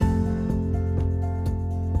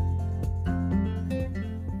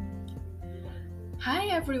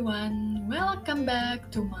everyone, welcome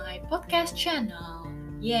back to my podcast channel.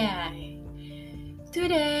 Yay!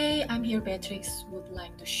 Today I'm here, Beatrix, would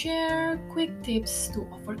like to share quick tips to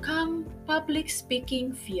overcome public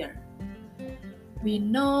speaking fear. We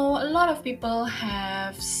know a lot of people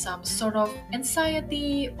have some sort of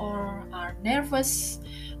anxiety or are nervous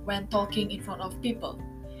when talking in front of people.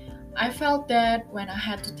 I felt that when I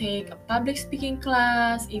had to take a public speaking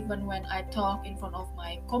class, even when I talk in front of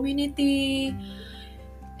my community,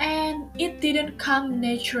 and it didn't come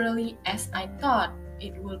naturally as I thought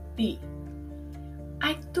it would be.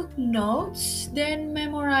 I took notes, then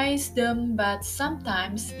memorized them, but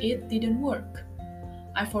sometimes it didn't work.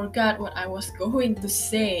 I forgot what I was going to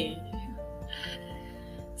say.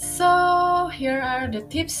 So, here are the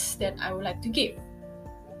tips that I would like to give.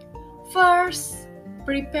 First,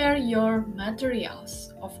 prepare your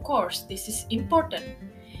materials. Of course, this is important.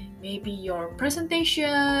 Maybe your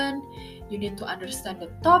presentation, you need to understand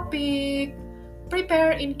the topic.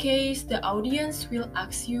 Prepare in case the audience will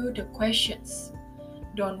ask you the questions.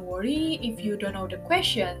 Don't worry if you don't know the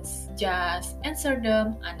questions, just answer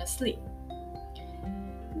them honestly.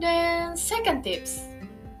 Then, second tips,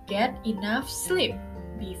 get enough sleep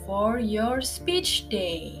before your speech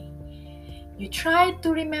day. You try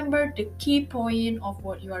to remember the key point of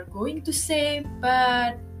what you are going to say,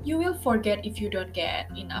 but you will forget if you don't get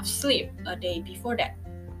enough sleep a day before that.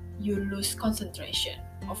 You lose concentration,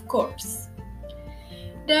 of course.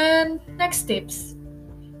 Then, next tips.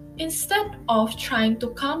 Instead of trying to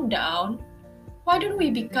calm down, why don't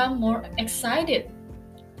we become more excited?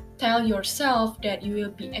 Tell yourself that you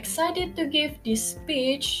will be excited to give this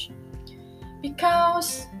speech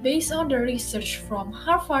because, based on the research from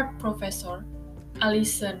Harvard professor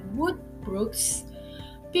Alison Wood Brooks,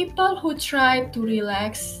 people who tried to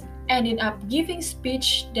relax ended up giving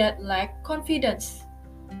speech that lacked confidence.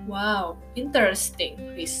 Wow,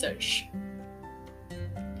 interesting research.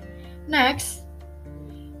 Next,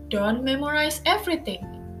 don't memorize everything.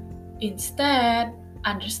 Instead,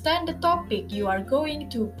 understand the topic you are going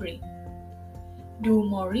to bring. Do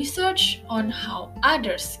more research on how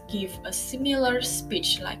others give a similar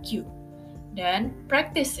speech like you. Then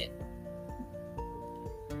practice it.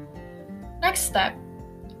 Next step,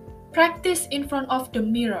 practice in front of the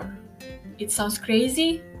mirror. It sounds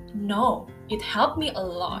crazy? No, it helped me a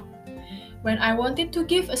lot. When I wanted to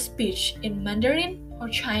give a speech in Mandarin or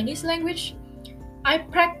Chinese language, I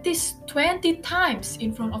practiced 20 times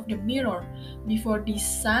in front of the mirror before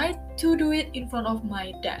decide to do it in front of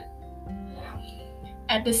my dad.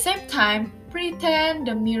 At the same time, pretend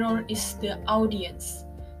the mirror is the audience,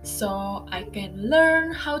 so I can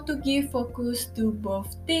learn how to give focus to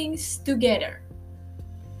both things together.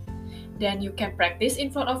 Then you can practice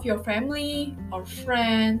in front of your family or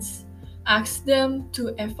friends. Ask them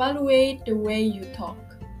to evaluate the way you talk.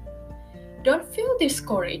 Don't feel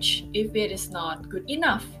discouraged if it is not good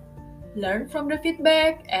enough. Learn from the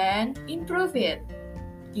feedback and improve it.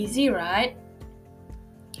 Easy, right?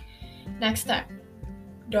 Next step.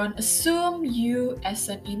 Don't assume you as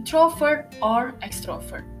an introvert or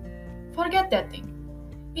extrovert. Forget that thing.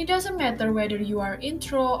 It doesn't matter whether you are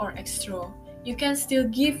intro or extro. You can still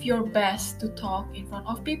give your best to talk in front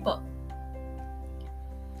of people.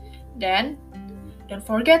 Then, don't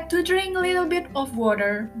forget to drink a little bit of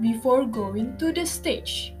water before going to the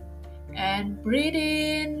stage. And breathe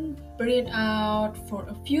in, breathe out for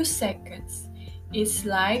a few seconds. It's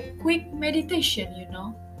like quick meditation, you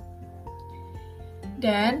know.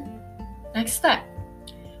 Then, next step.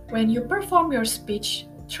 When you perform your speech,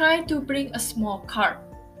 try to bring a small card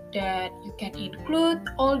that you can include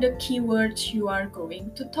all the keywords you are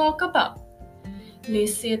going to talk about.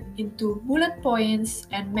 List it into bullet points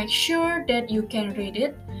and make sure that you can read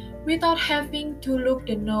it without having to look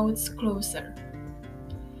the notes closer.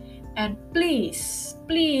 And please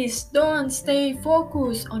don't stay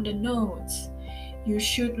focused on the notes. You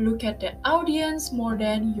should look at the audience more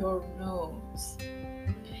than your notes.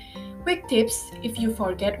 Quick tips, if you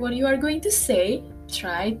forget what you are going to say,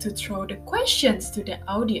 try to throw the questions to the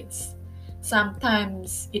audience.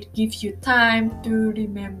 Sometimes it gives you time to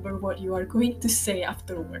remember what you are going to say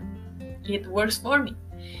afterward. It works for me.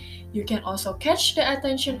 You can also catch the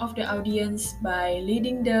attention of the audience by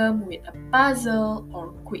leading them with a puzzle or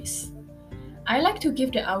quiz. I like to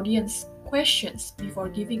give the audience questions before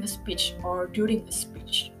giving a speech or during a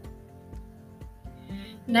speech.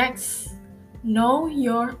 Next, know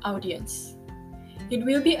your audience. It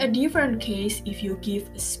will be a different case if you give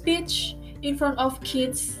a speech in front of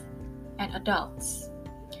kids and adults.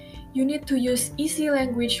 You need to use easy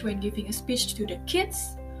language when giving a speech to the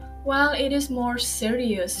kids, while it is more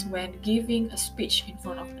serious when giving a speech in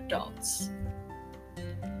front of adults.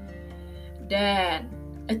 Then,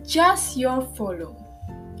 adjust your volume.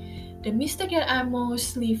 The mistake that I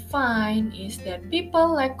mostly find is that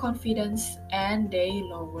people lack confidence and they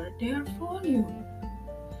lower their volume.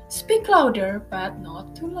 Speak louder but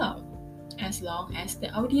not too loud, as long as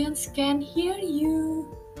the audience can hear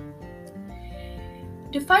you.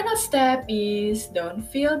 The final step is don't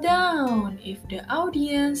feel down if the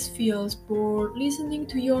audience feels bored listening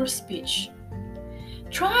to your speech.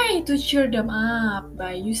 Try to cheer them up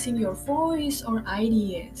by using your voice or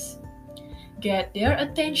ideas. Get their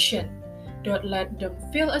attention. Don't let them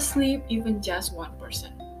feel asleep even just 1%.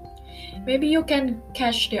 Maybe you can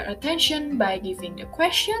catch their attention by giving the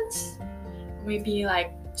questions, maybe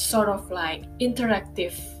like sort of like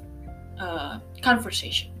interactive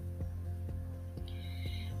conversation.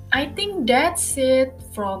 I think that's it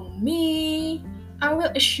from me. I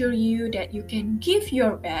will assure you that you can give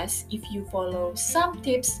your best if you follow some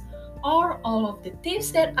tips or all of the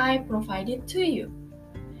tips that I provided to you.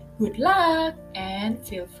 Good luck and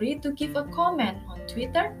feel free to give a comment on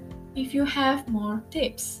Twitter if you have more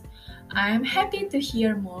tips. I'm happy to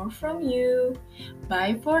hear more from you.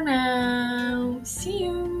 Bye for now.